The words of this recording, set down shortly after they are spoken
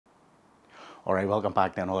Alright, welcome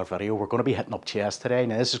back to another video. We're going to be hitting up chest today.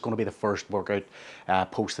 Now this is going to be the first workout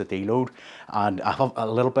post the deload, and I have a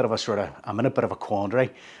little bit of I'm in a bit of a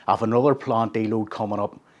quandary. I have another planned deload coming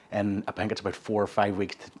up in, I think it's about 4 or 5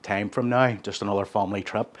 weeks time from now, just another family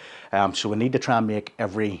trip. So we need to try and make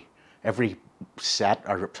every workout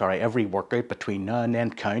between now and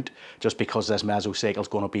then count, just because this mesocycle is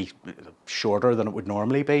going to be shorter than it would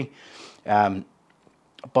normally be.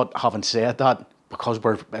 But having said that, because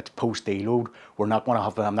it's post deload, I'm not going to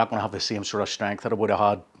have the same sort of strength that I would have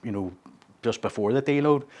had, just before the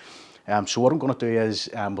deload. So what I'm going to do is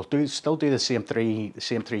we'll still do the same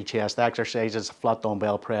three chest exercises: flat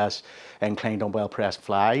dumbbell press, incline dumbbell press,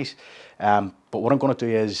 flies. But what I'm going to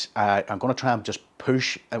do is I'm going to try and just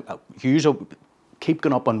push, keep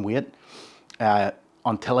going up on weight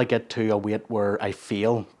until I get to a weight where I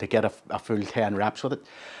feel to get a full 10 reps with it.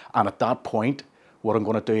 And at that point, what I'm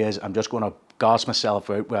going to do is I'm just going to gas myself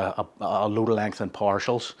out with a load of lengthened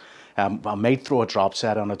partials. I might throw a drop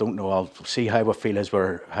set on, I don't know. I'll see how I feel as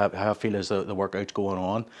the workout's going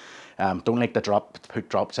on. Don't like to put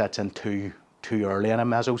drop sets in too early in a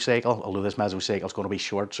mesocycle, although this mesocycle is going to be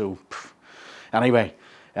short. So anyway,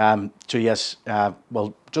 so yes,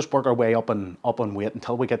 we'll just work our way up on weight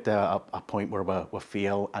until we get to a point where we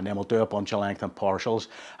feel, and then we'll do a bunch of lengthened partials,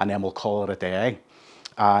 and then we'll call it a day.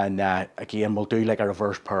 And again, we'll do like a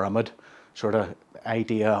reverse pyramid sort of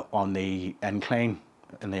idea on the incline,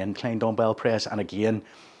 in the incline dumbbell press. And again,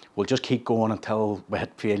 we'll just keep going until we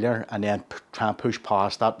hit failure, and then try and push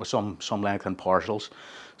past that with some lengthened partials.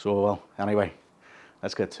 So well, anyway,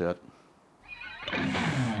 let's get to it.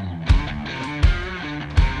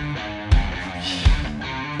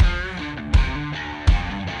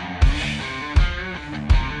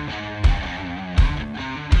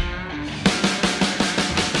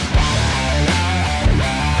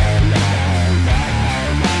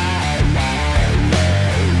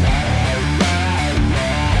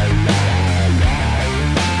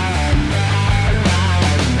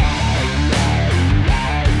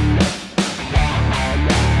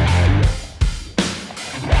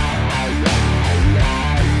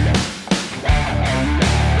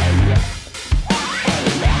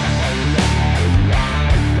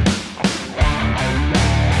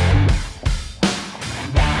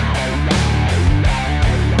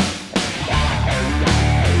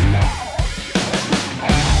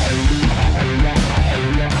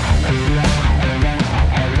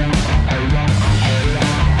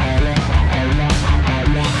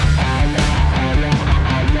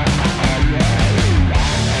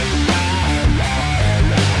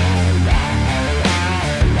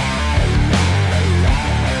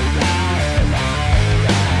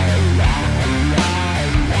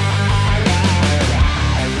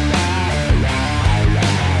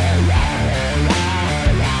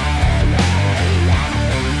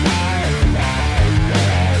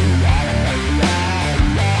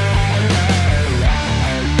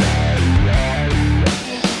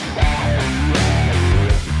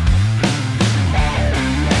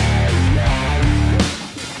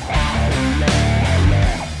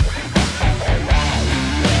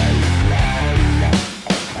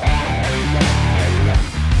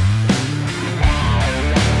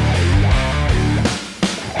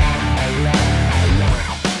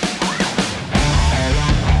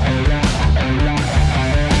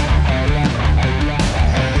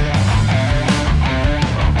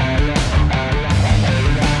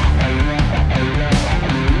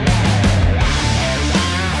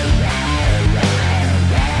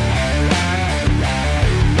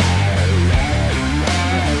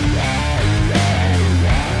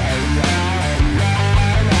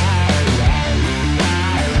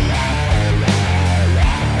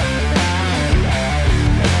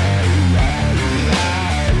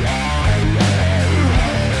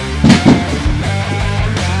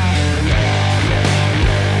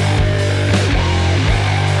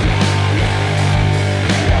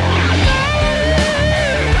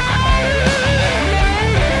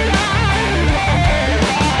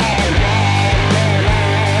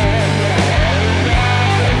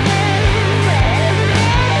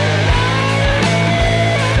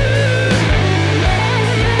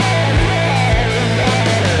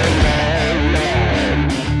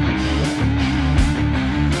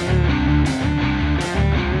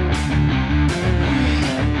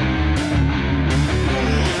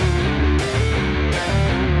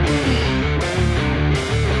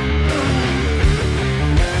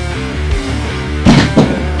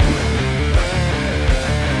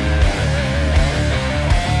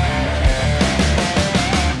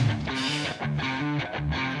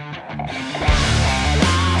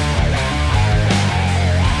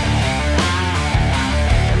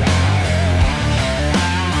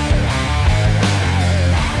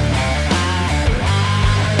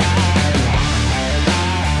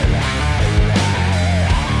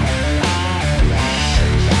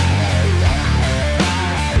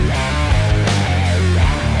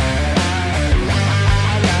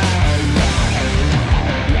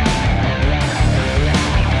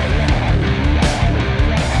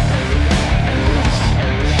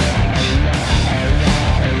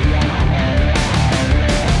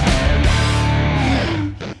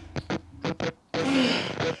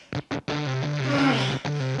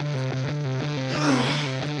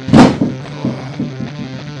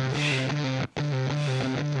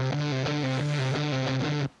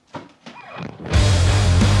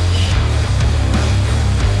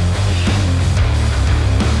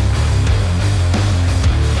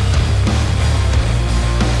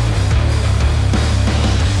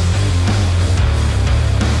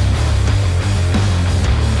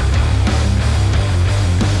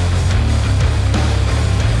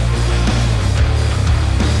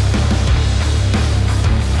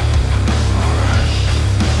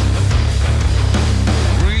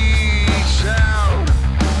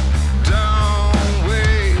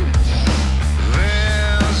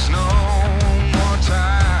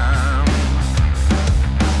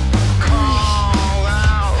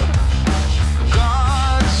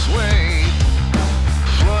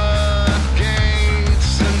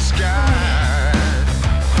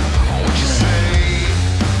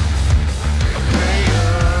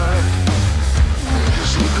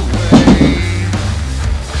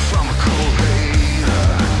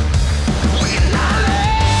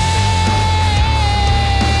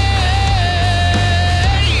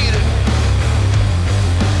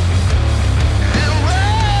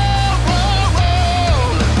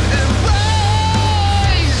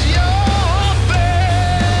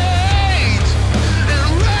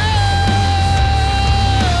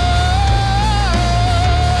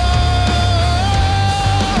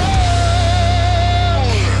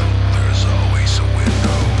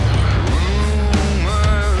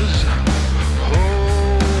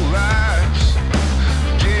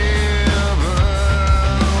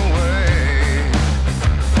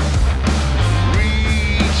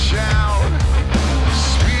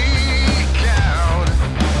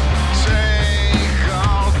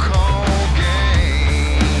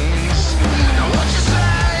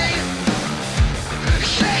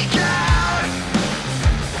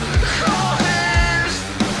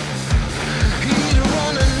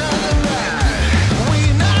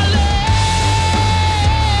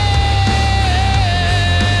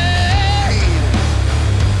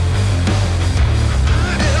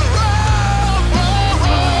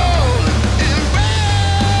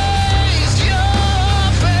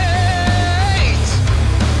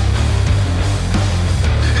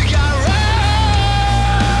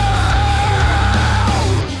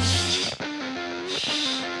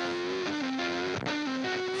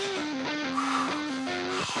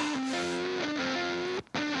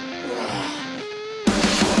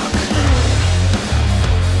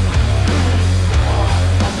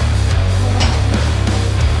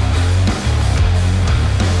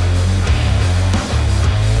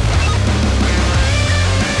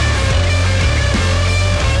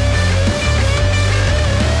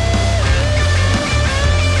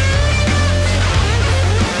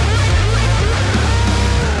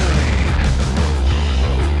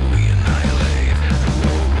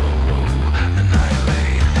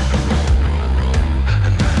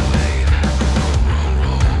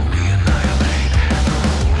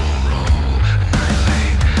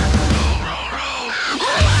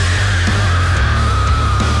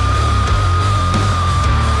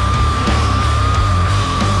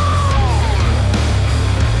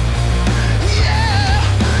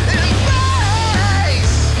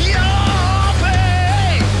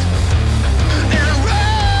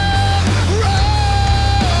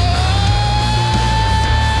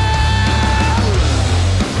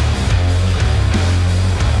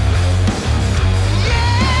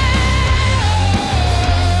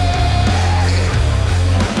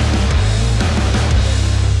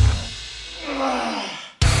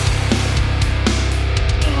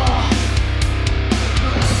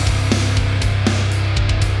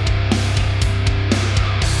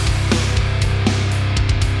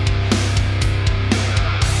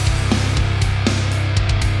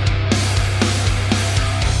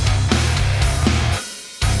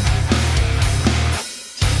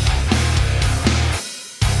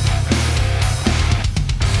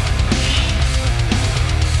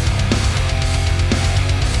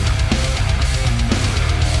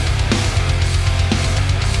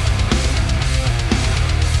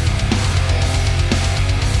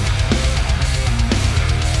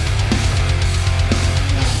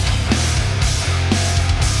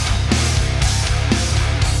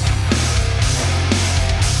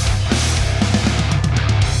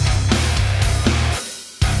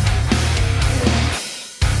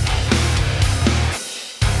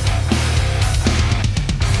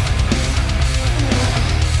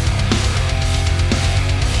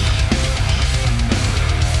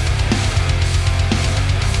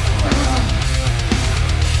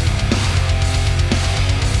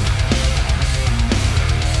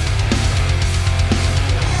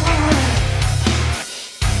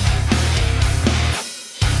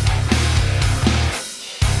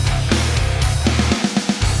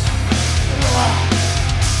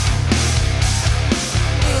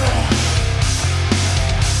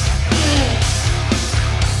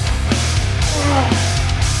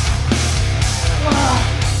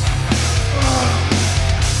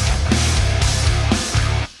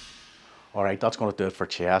 right, that's going to do it for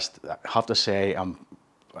chest. I have to say I'm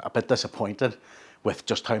a bit disappointed with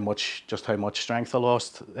just how much strength I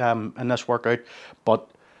lost in this workout, but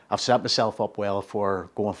I've set myself up well for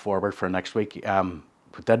going forward for next week.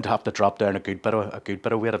 We did have to drop down a good bit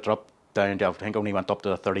of weight. I dropped down to, I think, only went up to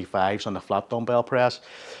the 35s on the flat dumbbell press.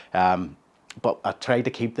 But I tried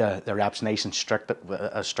to keep the reps nice and strict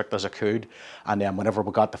as I could, and then whenever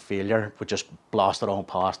we got the failure, we just blasted on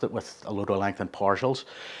past it with a load of lengthened partials.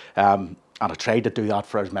 And I tried to do that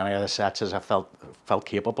for as many of the sets as I felt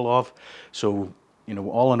capable of. So, you know,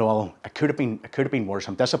 all in all, it could have been worse.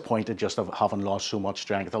 I'm disappointed just of having lost so much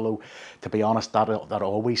strength. Although, to be honest, that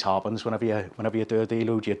always happens whenever you do a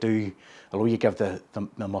deload. Although you give the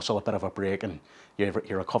muscle a bit of a break and you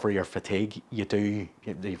recover your fatigue,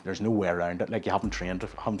 there's no way around it. Like, you haven't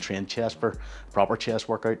trained chest for proper chest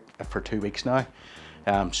workout for 2 weeks now.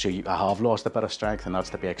 So I have lost a bit of strength, and that's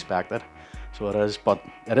to be expected. So it is, but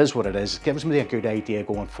it is what it is. It gives me a good idea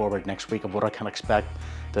going forward next week of what I can expect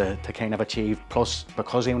to kind of achieve. Plus,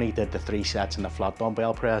 because I only did the 3 sets in the flat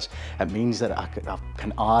dumbbell press, it means that I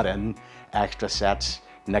can add in extra sets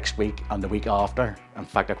next week and the week after. In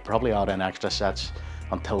fact, I could probably add in extra sets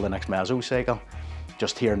until the next mesocycle,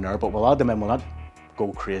 just here and there. But we'll add them in. We'll not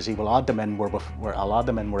go crazy. We'll add them in I'll add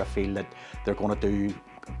them in where I feel that they're going to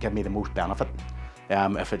give me the most benefit.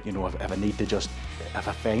 If I need to if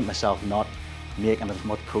I find myself not making as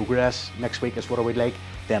much progress next week as what I would like,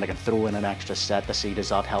 then I can throw in an extra set to see does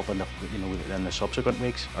that help in the subsequent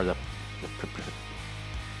weeks or the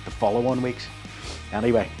follow-on weeks.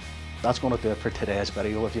 Anyway, that's going to do it for today's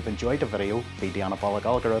video. If you've enjoyed the video, feed the anabolic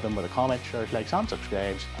algorithm with a comment, share, likes and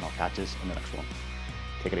subscribes, and I'll catch you in the next one.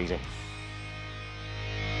 Take it easy.